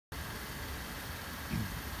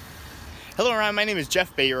Hello everyone, my name is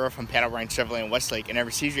Jeff Bayer from Paddlebrine Chevrolet in Westlake, and I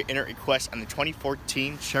received your internet request on the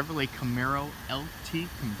 2014 Chevrolet Camaro LT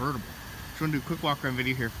convertible. Just want to do a quick walk around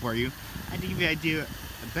video here for you. I to give you a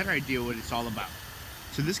better idea what it's all about.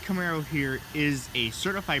 So this Camaro here is a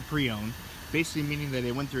certified pre-owned, basically meaning that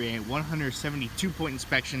it went through a 172-point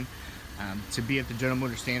inspection to be at the General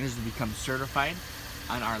Motors standards to become certified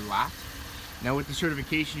on our lot. Now with the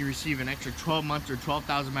certification, you receive an extra 12 months or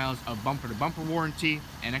 12,000 miles of bumper-to-bumper warranty,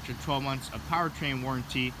 an extra 12 months of powertrain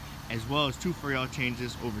warranty, as well as 2 free oil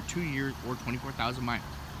changes over 2 years or 24,000 miles.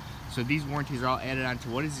 So these warranties are all added on to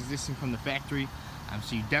what is existing from the factory,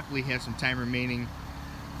 so you definitely have some time remaining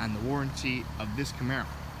on the warranty of this Camaro.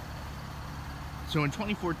 So in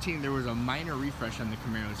 2014, there was a minor refresh on the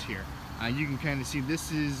Camaros here. You can kind of see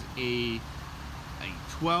this is a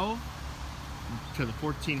 12 to the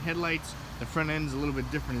 14 headlights. The front end is a little bit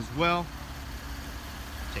different as well.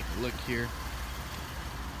 Take a look here.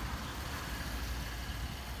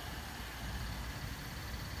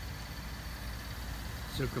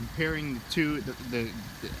 So comparing the two, the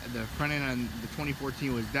front end on the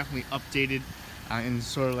 2014 was definitely updated and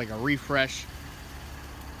sort of like a refresh.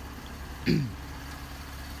 We'll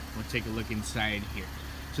take a look inside here.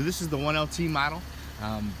 So this is the 1LT model.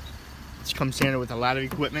 It comes standard with a lot of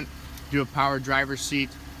equipment. You do a power driver's seat,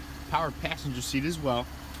 power passenger seat as well,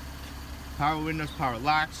 power windows, power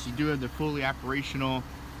locks. You do have the fully operational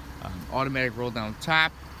automatic roll down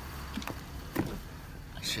top.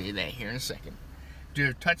 I'll show you that here in a second. Do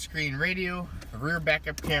have touchscreen radio, a rear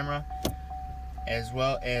backup camera, as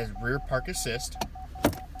well as rear park assist.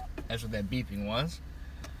 That's what that beeping was.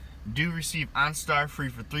 Do receive OnStar free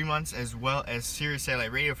for 3 months, as well as Sirius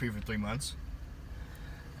satellite radio free for 3 months.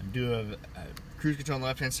 I do have cruise control on the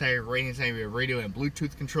left hand side, right hand side we have radio and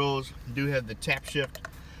Bluetooth controls. I do have the tap shift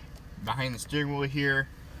behind the steering wheel here.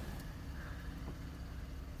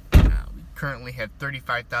 We currently have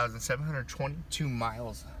 35,722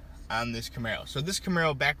 miles on this Camaro. So this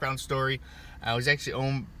Camaro background story was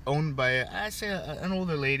actually owned by an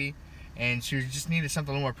older lady, and she just needed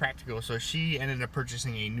something a little more practical, so she ended up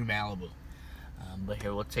purchasing a new Malibu. But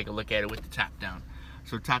here we'll take a look at it with the top down.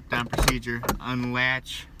 So top down procedure,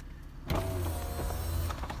 unlatch,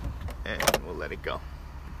 and we'll let it go.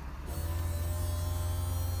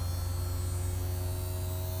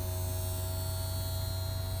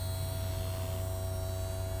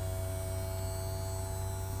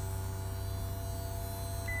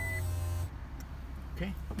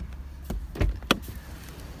 Okay.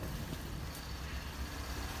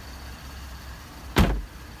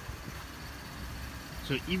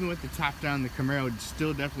 So even with the top down, the Camaro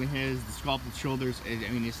still definitely has the sculpted shoulders. I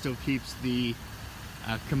mean, it still keeps the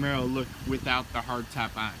Camaro look without the hard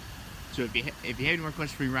top on. So if you have any more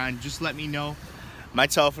questions for me, Ron, just let me know. My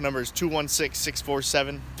telephone number is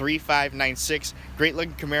 216-647-3596. Great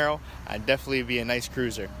looking Camaro. Definitely be a nice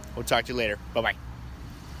cruiser. We'll talk to you later. Bye-bye.